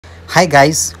Hi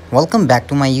guys, welcome back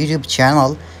to my YouTube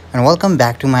channel and welcome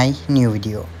back to my new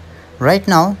video. Right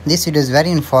now this video is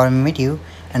very informative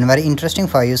and very interesting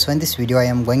for you. So in this video I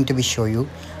am going to be show you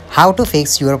how to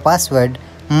fix your password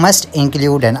must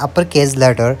include an uppercase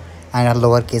letter and a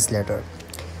lowercase letter.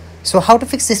 So how to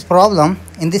fix this problem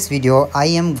in this video I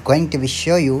am going to be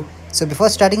show you. So before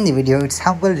starting the video, it's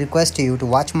humble request to you to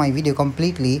watch my video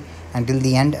completely until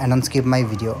the end and don't skip my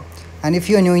video. And if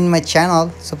you are new in my channel,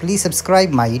 so please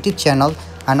subscribe my YouTube channel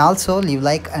and also leave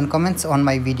like and comments on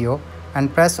my video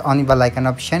and press on the bell icon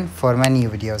option for my new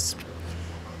videos.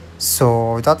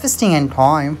 So without wasting any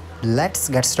time, let's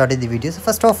get started the video. So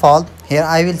first of all, here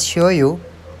I will show you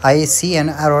I see an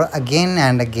error again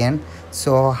and again.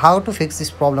 So how to fix this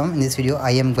problem in this video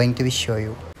I am going to be show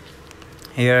you.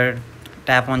 Here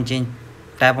tap on change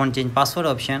password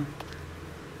option,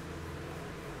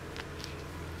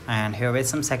 and here wait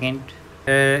some second,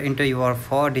 enter your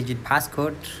 4-digit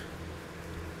passcode,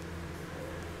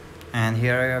 and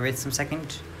here wait some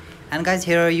second, and guys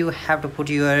here you have to put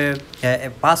your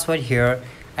password here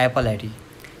Apple ID.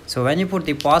 So when you put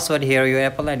the password here your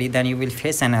Apple ID, then you will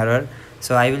face an error.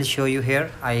 So I will show you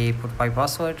here. I put my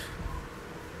password,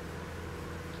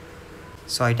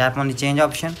 so I tap on the change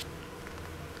option,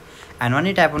 and when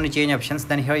you tap on the change options,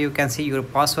 then here you can see your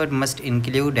password must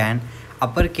include an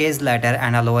uppercase letter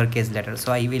and a lowercase letter.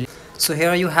 So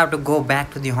here you have to go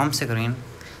back to the home screen.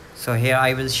 So here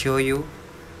I will show you.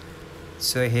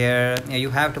 So here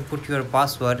you have to put your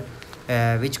password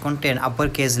which contain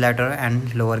uppercase letter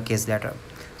and lowercase letter.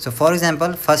 So for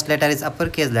example, first letter is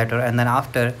uppercase letter and then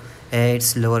after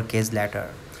it's lowercase letter,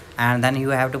 and then you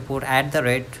have to put @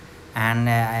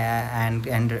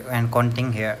 and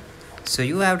counting here. So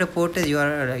you have to put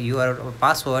your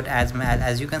password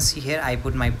as you can see here. I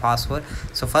put my password.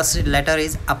 So first letter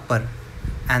is upper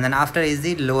and then after is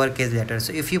the lowercase letter.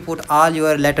 So if you put all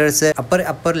your letters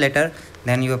upper letter,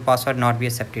 then your password not be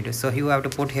accepted. So you have to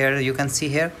put here, you can see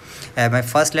here my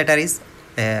first letter is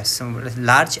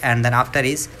large and then after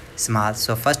is small.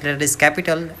 So first letter is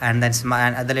capital and then small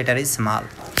and other letter is small.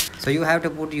 So you have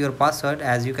to put your password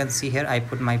as you can see here. I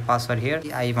put my password here.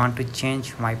 I want to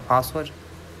change my password.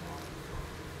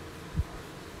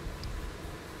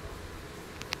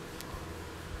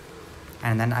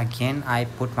 And then again I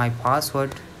put my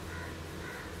password.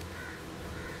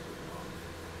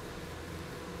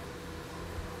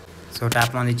 So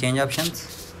tap on the change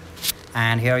options,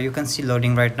 and here you can see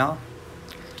loading right now.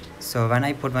 So when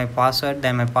I put my password,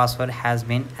 then my password has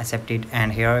been accepted,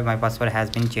 and here my password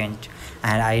has been changed,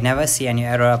 and I never see any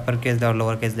error uppercase or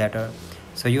lowercase letter.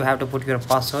 So you have to put your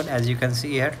password as you can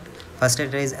see here. First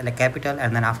letter is a capital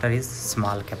and then after is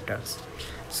small capitals.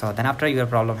 So then after your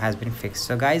problem has been fixed.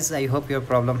 So guys, I hope your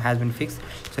problem has been fixed.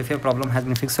 So if your problem has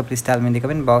been fixed, so please tell me in the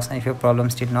comment box, and if your problem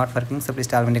still not working, so please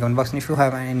tell me in the comment box. And if you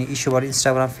have any issue about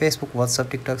Instagram, Facebook, WhatsApp,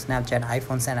 TikTok, Snapchat,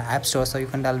 iPhones and App Store, so you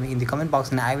can tell me in the comment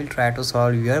box and I will try to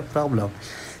solve your problem.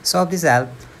 So hope this help.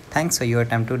 Thanks for your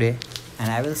time today,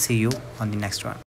 and I will see you on the next one.